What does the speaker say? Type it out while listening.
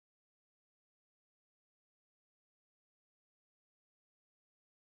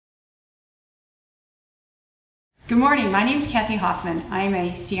Good morning, my name is Kathy Hoffman. I am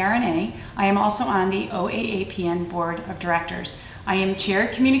a CRNA. I am also on the OAAPN Board of Directors. I am Chair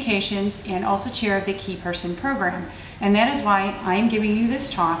of Communications and also Chair of the Key Person Program. And that is why I am giving you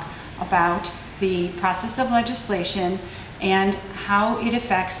this talk about the process of legislation and how it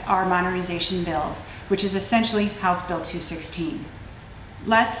affects our modernization bills, which is essentially House Bill 216.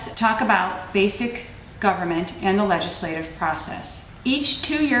 Let's talk about basic government and the legislative process. Each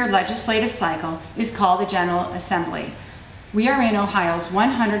two-year legislative cycle is called the General Assembly. We are in Ohio's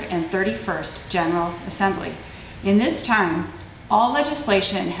 131st General Assembly. In this time, all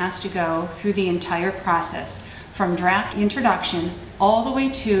legislation has to go through the entire process, from draft introduction all the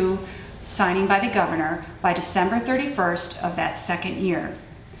way to signing by the governor by December 31st of that second year.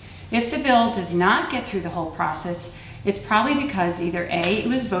 If the bill does not get through the whole process, it's probably because either A, it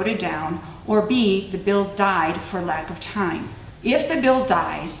was voted down, or B, the bill died for lack of time. If the bill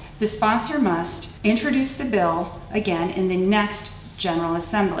dies, the sponsor must introduce the bill again in the next General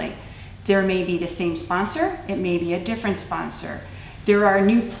Assembly. There may be the same sponsor, it may be a different sponsor. There are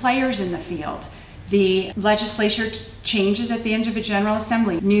new players in the field. The legislature changes at the end of a General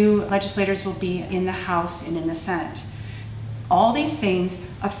Assembly. New legislators will be in the House and in the Senate. All these things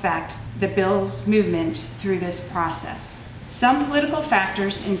affect the bill's movement through this process. Some political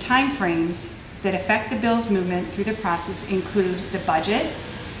factors and timeframes that affect the bill's movement through the process include the budget.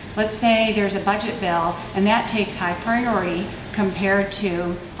 Let's say there's a budget bill and that takes high priority compared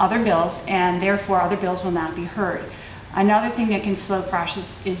to other bills, and therefore other bills will not be heard. Another thing that can slow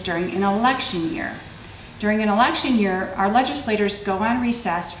process is during an election year. During an election year, our legislators go on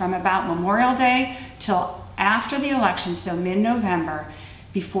recess from about Memorial Day till after the election, so mid-November,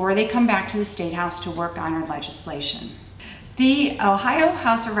 before they come back to the State House to work on our legislation. The Ohio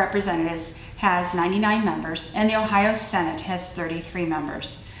House of Representatives has 99 members and the Ohio Senate has 33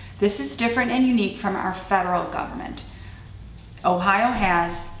 members. This is different and unique from our federal government. Ohio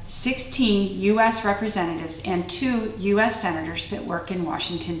has 16 U.S. representatives and 2 U.S. senators that work in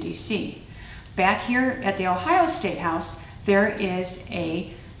Washington, D.C. Back here at the Ohio State House, there is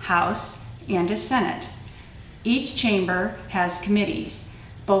a House and a Senate. Each chamber has committees.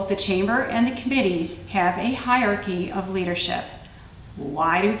 Both the chamber and the committees have a hierarchy of leadership.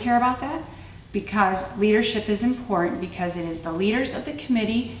 Why do we care about that? Because leadership is important, because it is the leaders of the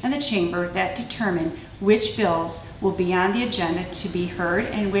committee and the chamber that determine which bills will be on the agenda to be heard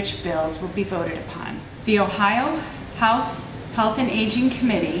and which bills will be voted upon. The Ohio House Health and Aging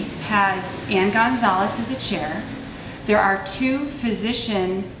Committee has Ann Gonzalez as a chair. There are 2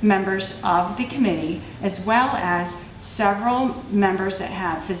 physician members of the committee, as well as several members that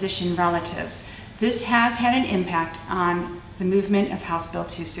have physician relatives. This has had an impact on the movement of House Bill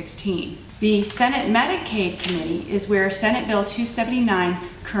 216. The Senate Medicaid Committee is where Senate Bill 279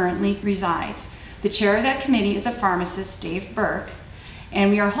 currently resides. The chair of that committee is a pharmacist, Dave Burke,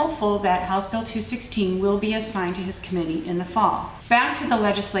 and we are hopeful that House Bill 216 will be assigned to his committee in the fall. Back to the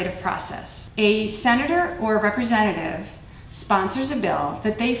legislative process. A senator or representative sponsors a bill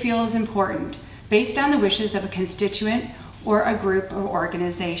that they feel is important based on the wishes of a constituent or a group or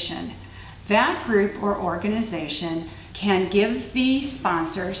organization. That group or organization can give the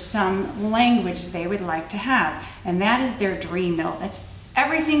sponsor some language they would like to have, and that is their dream bill. That's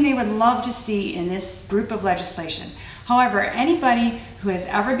everything they would love to see in this group of legislation. However, anybody who has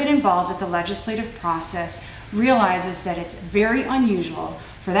ever been involved with the legislative process realizes that it's very unusual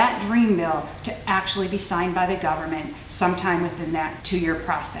for that dream bill to actually be signed by the government sometime within that 2-year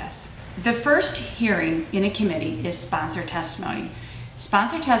process. The first hearing in a committee is sponsor testimony.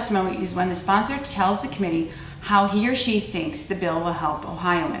 Sponsor testimony is when the sponsor tells the committee how he or she thinks the bill will help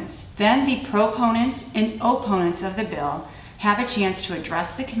Ohioans. Then the proponents and opponents of the bill have a chance to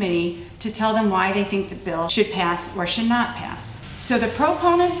address the committee to tell them why they think the bill should pass or should not pass. So the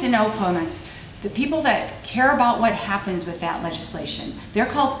proponents and opponents, the people that care about what happens with that legislation, they're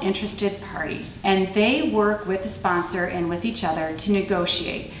called interested parties, and they work with the sponsor and with each other to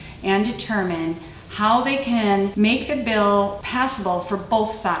negotiate and determine how they can make the bill passable for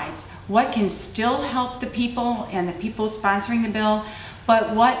both sides. What can still help the people and the people sponsoring the bill,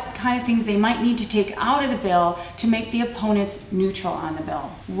 but what kind of things they might need to take out of the bill to make the opponents neutral on the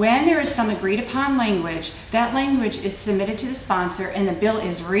bill. When there is some agreed upon language, that language is submitted to the sponsor and the bill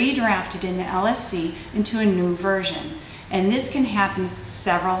is redrafted in the LSC into a new version. And this can happen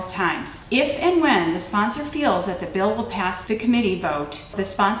several times. If and when the sponsor feels that the bill will pass the committee vote, the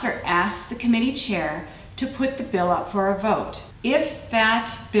sponsor asks the committee chair to put the bill up for a vote. If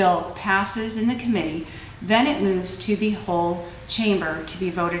that bill passes in the committee, then it moves to the whole chamber to be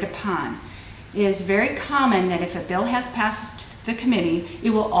voted upon. It is very common that if a bill has passed the committee, it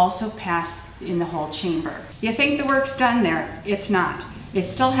will also pass in the whole chamber. You think the work's done there? It's not. It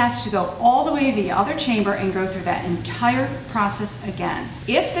still has to go all the way to the other chamber and go through that entire process again.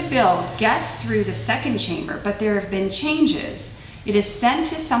 If the bill gets through the second chamber, but there have been changes, it is sent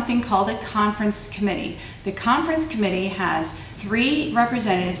to something called a conference committee. The conference committee has 3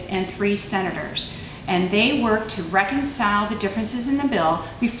 representatives and 3 senators, and they work to reconcile the differences in the bill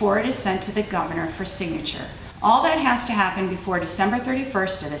before it is sent to the governor for signature. All that has to happen before December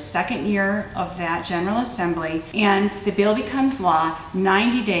 31st of the second year of that General Assembly, and the bill becomes law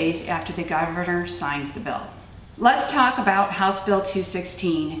 90 days after the governor signs the bill. Let's talk about House Bill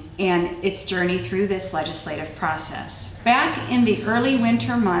 216 and its journey through this legislative process. Back in the early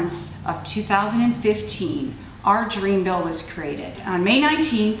winter months of 2015, our Dream Bill was created. On May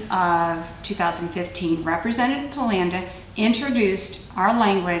 19th of 2015, Representative Polanda introduced our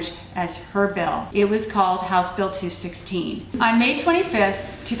language as her bill. It was called House Bill 216. On May 25th,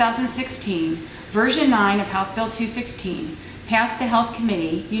 2016, version 9 of House Bill 216 passed the Health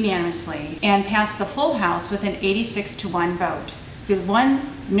Committee unanimously and passed the full House with an 86-to-1 vote. The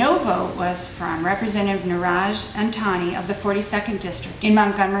one no vote was from Representative Niraj Antani of the 42nd District in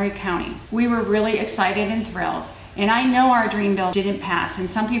Montgomery County. We were really excited and thrilled. And I know our Dream Bill didn't pass, and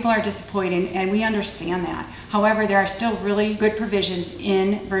some people are disappointed, and we understand that. However, there are still really good provisions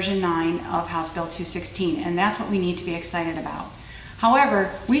in version 9 of House Bill 216, and that's what we need to be excited about.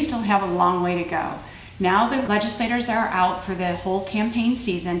 However, we still have a long way to go. Now the legislators are out for the whole campaign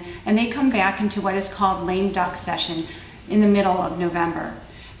season, and they come back into what is called lame duck session in the middle of November.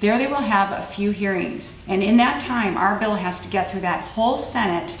 There they will have a few hearings, and in that time our bill has to get through that whole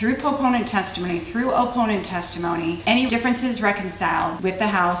Senate, through proponent testimony, through opponent testimony, any differences reconciled with the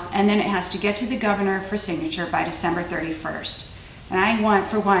House, and then it has to get to the governor for signature by December 31st. And I,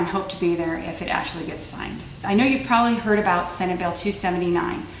 for one, hope to be there if it actually gets signed. I know you've probably heard about Senate Bill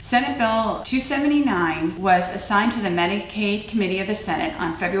 279. Senate Bill 279 was assigned to the Medicaid Committee of the Senate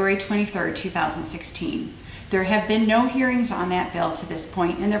on February 23rd, 2016. There have been no hearings on that bill to this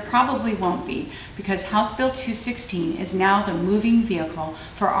point, and there probably won't be, because House Bill 216 is now the moving vehicle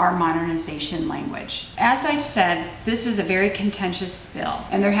for our modernization language. As I said, this was a very contentious bill,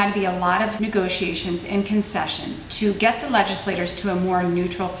 and there had to be a lot of negotiations and concessions to get the legislators to a more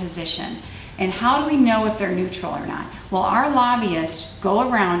neutral position. And how do we know if they're neutral or not? Well, our lobbyists go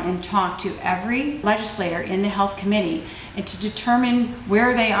around and talk to every legislator in the Health Committee and to determine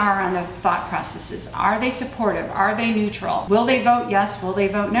where they are on their thought processes. Are they supportive? Are they neutral? Will they vote yes? Will they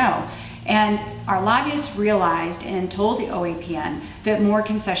vote no? And our lobbyists realized and told the OAAPN that more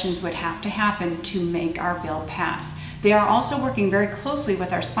concessions would have to happen to make our bill pass. They are also working very closely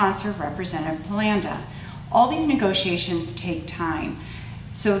with our sponsor, Representative Polanda. All these negotiations take time.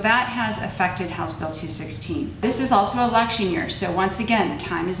 So that has affected House Bill 216. This is also election year, so once again,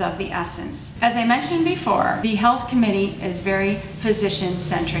 time is of the essence. As I mentioned before, the Health Committee is very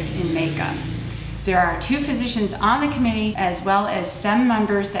physician-centric in makeup. There are 2 physicians on the committee, as well as some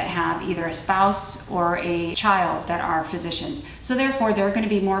members that have either a spouse or a child that are physicians. So therefore, they're going to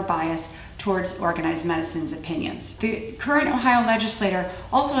be more biased towards organized medicine's opinions. The current Ohio legislator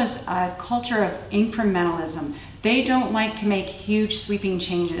also has a culture of incrementalism. They don't like to make huge sweeping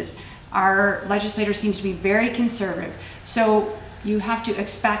changes. Our legislator seems to be very conservative. So you have to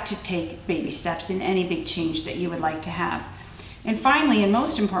expect to take baby steps in any big change that you would like to have. And finally, and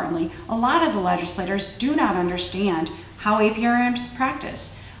most importantly, a lot of the legislators do not understand how APRN is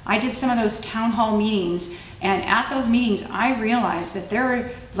practiced. I did some of those town hall meetings, and at those meetings I realized that there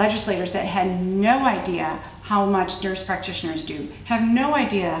were legislators that had no idea how much nurse practitioners do, have no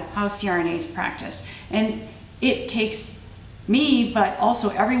idea how CRNAs practice. And it takes me, but also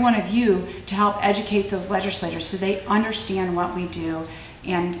every one of you, to help educate those legislators so they understand what we do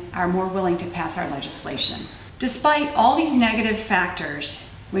and are more willing to pass our legislation. Despite all these negative factors,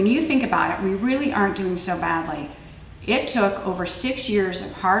 when you think about it, we really aren't doing so badly. It took over 6 years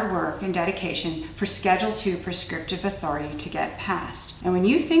of hard work and dedication for Schedule II prescriptive authority to get passed. And when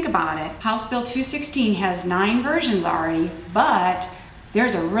you think about it, House Bill 216 has 9 versions already, but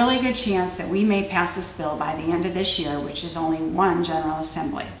there's a really good chance that we may pass this bill by the end of this year, which is only 1 General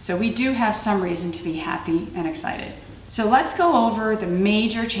Assembly. So we do have some reason to be happy and excited. So let's go over the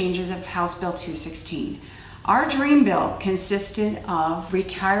major changes of House Bill 216. Our Dream Bill consisted of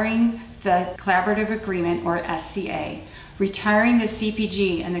retiring the Collaborative Agreement, or SCA, retiring the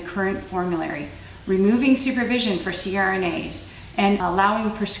CPG and the current formulary, removing supervision for CRNAs, and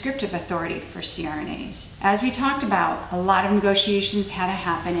allowing prescriptive authority for CRNAs. As we talked about, a lot of negotiations had to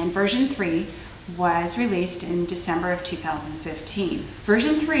happen, and version 3 was released in December of 2015.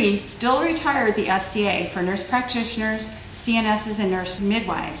 Version 3 still retired the SCA for nurse practitioners, CNSs, and nurse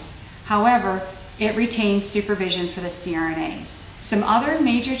midwives. However, it retains supervision for the CRNAs. Some other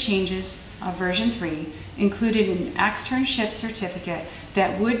major changes of version 3 included an externship certificate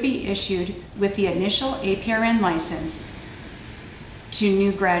that would be issued with the initial APRN license to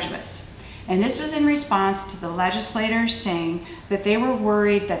new graduates. And this was in response to the legislators saying that they were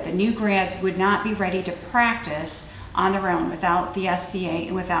worried that the new grads would not be ready to practice on their own without the SCA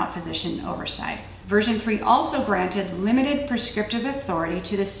and without physician oversight. Version 3 also granted limited prescriptive authority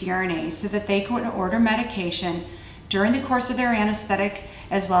to the CRNAs so that they could order medication during the course of their anesthetic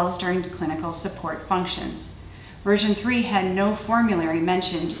as well as during clinical support functions. Version 3 had no formulary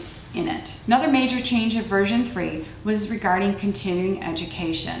mentioned in it. Another major change of version 3 was regarding continuing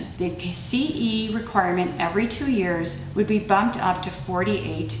education. The CE requirement every 2 years would be bumped up to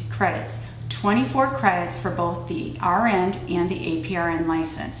 48 credits, 24 credits for both the RN and the APRN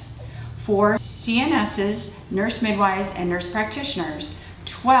license. For CNSs, nurse midwives, and nurse practitioners,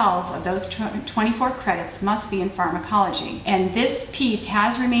 12 of those 24 credits must be in pharmacology, and this piece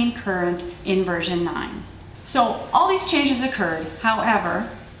has remained current in version 9. So all these changes occurred. However,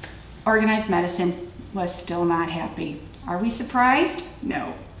 organized medicine was still not happy. Are we surprised?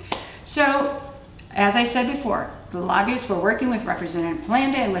 No. So, as I said before, the lobbyists were working with Representative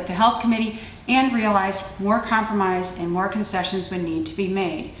Palanda and with the Health Committee and realized more compromise and more concessions would need to be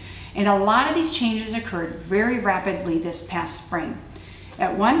made. And a lot of these changes occurred very rapidly this past spring.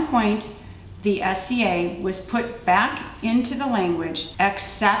 At one point, the SCA was put back into the language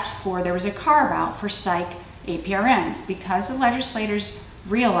except for there was a carve-out for psych APRNs because the legislators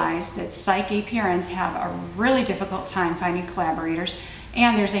realized that psych APRNs have a really difficult time finding collaborators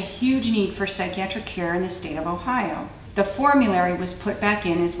and there's a huge need for psychiatric care in the state of Ohio. The formulary was put back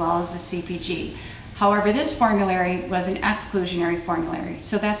in as well as the CPG. However, this formulary was an exclusionary formulary,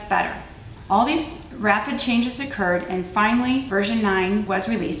 so that's better. All these rapid changes occurred and finally version 9 was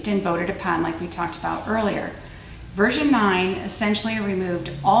released and voted upon like we talked about earlier. Version 9 essentially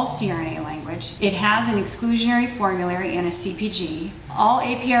removed all CRNA language. It has an exclusionary formulary and a CPG. All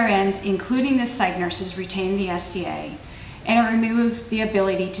APRNs, including the psych nurses, retain the SCA, and it removed the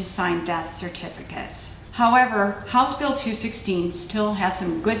ability to sign death certificates. However, House Bill 216 still has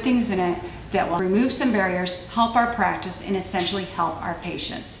some good things in it that will remove some barriers, help our practice, and essentially help our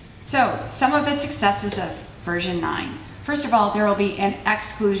patients. So, some of the successes of version 9. First of all, there will be an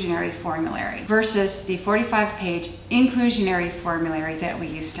exclusionary formulary versus the 45-page inclusionary formulary that we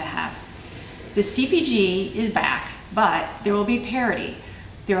used to have. The CPG is back, but there will be parity.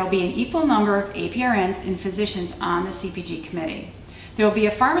 There will be an equal number of APRNs and physicians on the CPG committee. There will be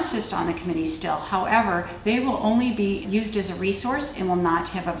a pharmacist on the committee still. However, they will only be used as a resource and will not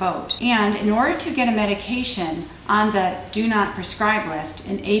have a vote. And in order to get a medication on the do not prescribe list,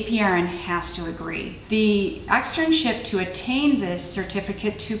 an APRN has to agree. The externship to attain this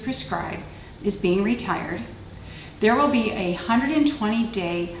certificate to prescribe is being retired. There will be a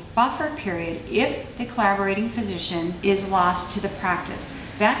 120-day buffer period if the collaborating physician is lost to the practice.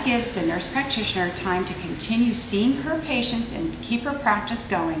 That gives the nurse practitioner time to continue seeing her patients and keep her practice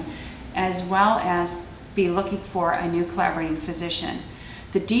going, as well as be looking for a new collaborating physician.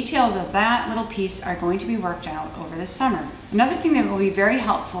 The details of that little piece are going to be worked out over the summer. Another thing that will be very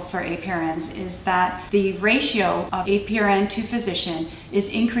helpful for APRNs is that the ratio of APRN to physician is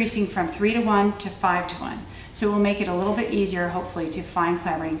increasing from 3:1 to 5:1. So it will make it a little bit easier, hopefully, to find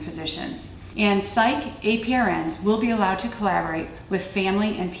collaborating physicians. And psych APRNs will be allowed to collaborate with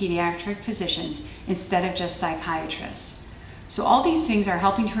family and pediatric physicians instead of just psychiatrists. So all these things are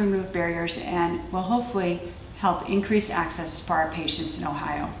helping to remove barriers and will hopefully help increase access for our patients in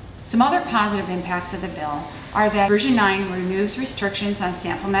Ohio. Some other positive impacts of the bill are that version 9 removes restrictions on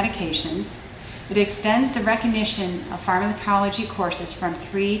sample medications. It extends the recognition of pharmacology courses from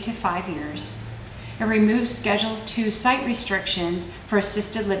 3 to 5 years. It removes Schedule II site restrictions for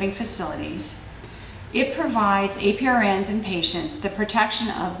assisted living facilities. It provides APRNs and patients the protection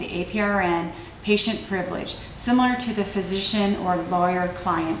of the APRN patient privilege, similar to the physician or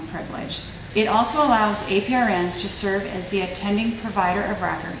lawyer-client privilege. It also allows APRNs to serve as the attending provider of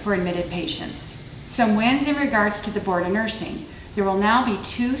record for admitted patients. Some wins in regards to the Board of Nursing. There will now be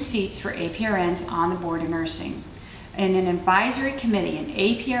 2 seats for APRNs on the Board of Nursing. And an advisory committee, an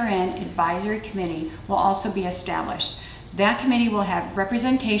APRN advisory committee, will also be established. That committee will have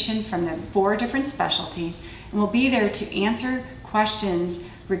representation from the 4 different specialties and will be there to answer questions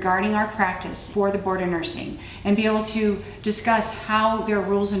regarding our practice for the Board of Nursing and be able to discuss how their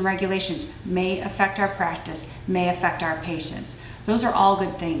rules and regulations may affect our practice, may affect our patients. Those are all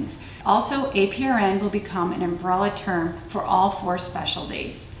good things. Also, APRN will become an umbrella term for all 4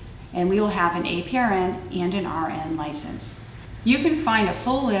 specialties, and we will have an APRN and an RN license. You can find a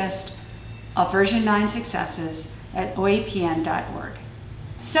full list of version 9 successes at OAAPN.org.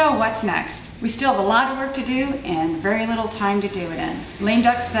 So what's next? We still have a lot of work to do and very little time to do it in. Lame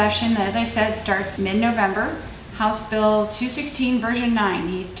duck session, as I said, starts mid-November. House Bill 216 version 9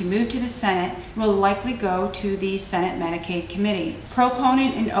 needs to move to the Senate and will likely go to the Senate Medicaid Committee.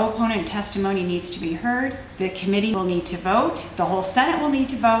 Proponent and opponent testimony needs to be heard. The committee will need to vote. The whole Senate will need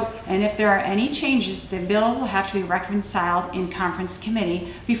to vote. And if there are any changes, the bill will have to be reconciled in conference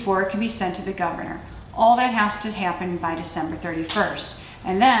committee before it can be sent to the governor. All that has to happen by December 31st.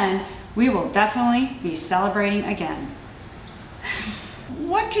 And then we will definitely be celebrating again.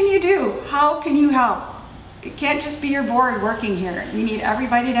 What can you do? How can you help? It can't just be your board working here. You need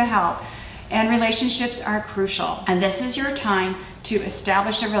everybody to help. And relationships are crucial. And this is your time to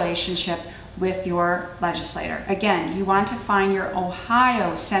establish a relationship with your legislator. Again, you want to find your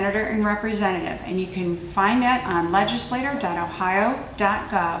Ohio senator and representative, and you can find that on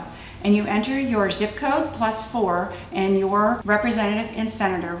legislator.ohio.gov. And you enter your zip code +4, and your representative and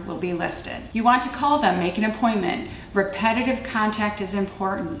senator will be listed. You want to call them, make an appointment. Repetitive contact is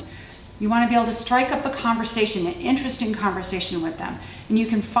important. You want to be able to strike up a conversation, an interesting conversation with them. And you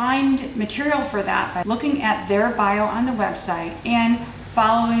can find material for that by looking at their bio on the website and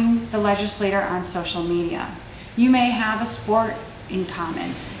following the legislator on social media. You may have a sport in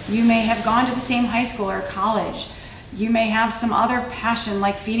common. You may have gone to the same high school or college. You may have some other passion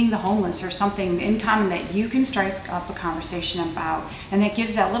like feeding the homeless or something in common that you can strike up a conversation about, and that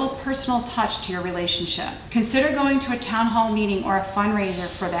gives that little personal touch to your relationship. Consider going to a town hall meeting or a fundraiser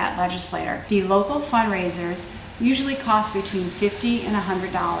for that legislator. The local fundraisers usually cost between $50 and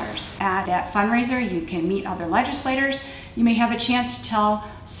 $100. At that fundraiser, you can meet other legislators. You may have a chance to tell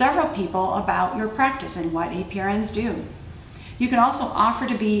several people about your practice and what APRNs do. You can also offer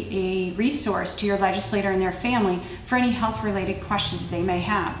to be a resource to your legislator and their family for any health-related questions they may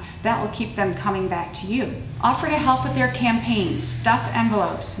have. That will keep them coming back to you. Offer to help with their campaign, stuff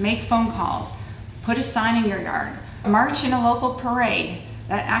envelopes, make phone calls, put a sign in your yard, march in a local parade.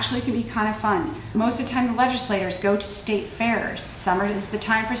 That actually can be kind of fun. Most of the time the legislators go to state fairs. Summer is the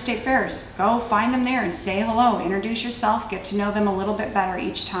time for state fairs. Go find them there and say hello, introduce yourself, get to know them a little bit better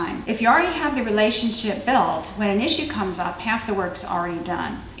each time. If you already have the relationship built, when an issue comes up, half the work's already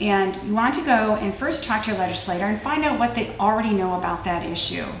done. And you want to go and first talk to your legislator and find out what they already know about that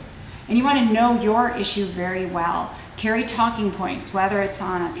issue. And you want to know your issue very well. Carry talking points, whether it's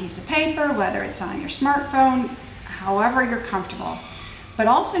on a piece of paper, whether it's on your smartphone, however you're comfortable. But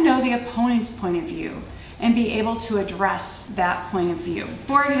also know the opponent's point of view and be able to address that point of view.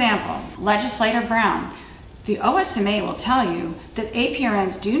 For example, Legislator Brown, the OSMA will tell you that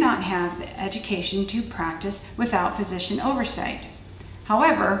APRNs do not have the education to practice without physician oversight.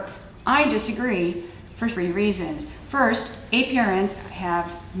 However, I disagree for 3 reasons. First, APRNs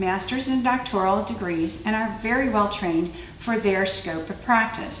have master's and doctoral degrees and are very well trained for their scope of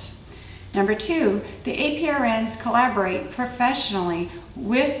practice. Number 2, the APRNs collaborate professionally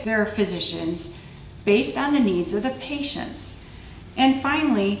with their physicians based on the needs of the patients. And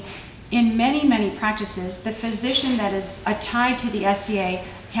finally, in many practices, the physician that is tied to the SCA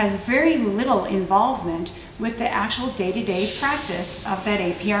has very little involvement with the actual day-to-day practice of that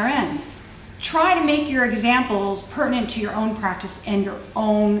APRN. Try to make your examples pertinent to your own practice and your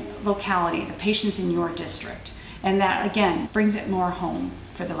own locality, the patients in your district. And that, again, brings it more home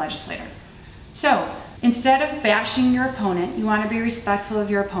for the legislator. So, instead of bashing your opponent, you want to be respectful of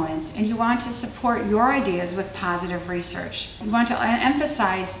your opponents, and you want to support your ideas with positive research. You want to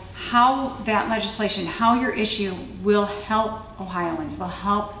emphasize how that legislation, how your issue will help Ohioans, will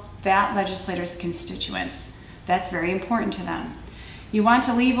help that legislator's constituents. That's very important to them. You want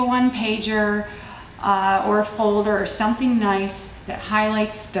to leave a one-pager or a folder or something nice that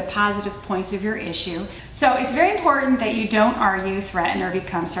highlights the positive points of your issue. So it's very important that you don't argue, threaten, or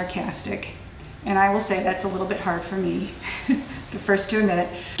become sarcastic. And I will say that's a little bit hard for me, the first to admit it.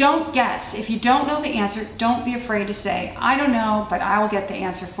 Don't guess. If you don't know the answer, don't be afraid to say, I don't know, but I will get the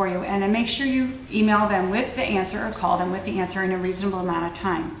answer for you. And then make sure you email them with the answer or call them with the answer in a reasonable amount of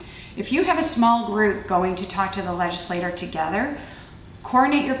time. If you have a small group going to talk to the legislator together,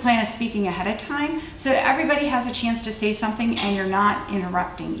 coordinate your plan of speaking ahead of time so that everybody has a chance to say something and you're not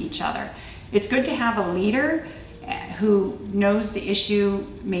interrupting each other. It's good to have a leader who knows the issue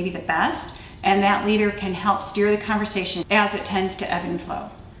maybe the best, and that leader can help steer the conversation as it tends to ebb and flow.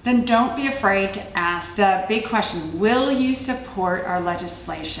 Then don't be afraid to ask the big question, will you support our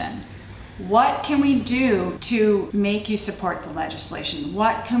legislation? What can we do to make you support the legislation?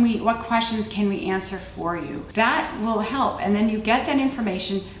 What questions can we answer for you? That will help, and then you get that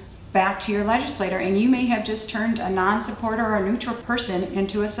information back to your legislator, and you may have just turned a non-supporter or a neutral person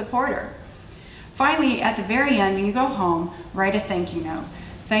into a supporter. Finally, at the very end, when you go home, write a thank you note.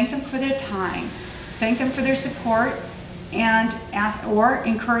 Thank them for their time, thank them for their support, and ask or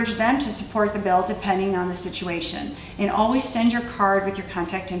encourage them to support the bill depending on the situation. And always send your card with your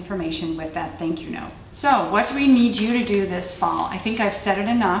contact information with that thank you note. So what do we need you to do this fall? I think I've said it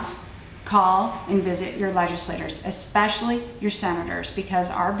enough. Call and visit your legislators, especially your senators, because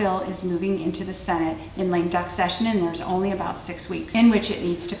our bill is moving into the Senate in lame duck session, and there's only about 6 weeks in which it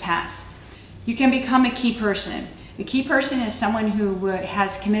needs to pass. You can become a key person. A key person is someone who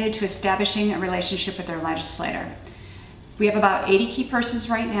has committed to establishing a relationship with their legislator. We have about 80 key persons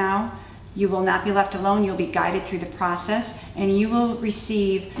right now. You will not be left alone. You'll be guided through the process, and you will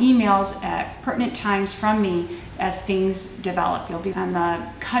receive emails at pertinent times from me as things develop. You'll be on the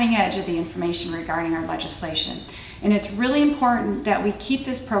cutting edge of the information regarding our legislation. And it's really important that we keep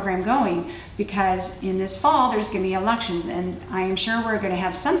this program going, because in this fall there's going to be elections, and I am sure we're going to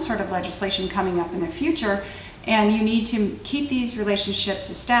have some sort of legislation coming up in the future, and you need to keep these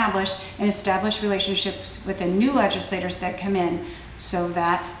relationships established and establish relationships with the new legislators that come in, so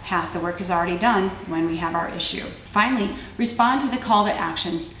that half the work is already done when we have our issue. Finally, respond to the call to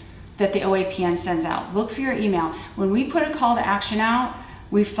actions that the OAAPN sends out. Look for your email. When we put a call to action out,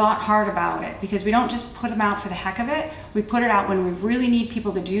 we've thought hard about it, because we don't just put them out for the heck of it. We put it out when we really need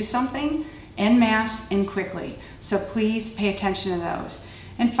people to do something en masse and quickly. So please pay attention to those.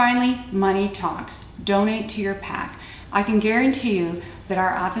 And finally, money talks. Donate to your PAC. I can guarantee you that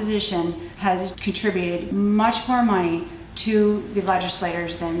our opposition has contributed much more money to the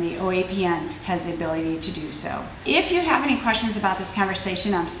legislators than the OAAPN has the ability to do so. If you have any questions about this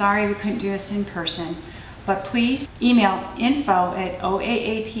conversation, I'm sorry we couldn't do this in person, but please email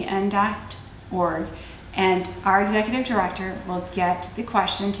info@oaapn.org, and our executive director will get the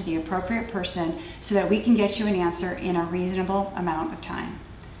question to the appropriate person so that we can get you an answer in a reasonable amount of time.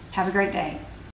 Have a great day.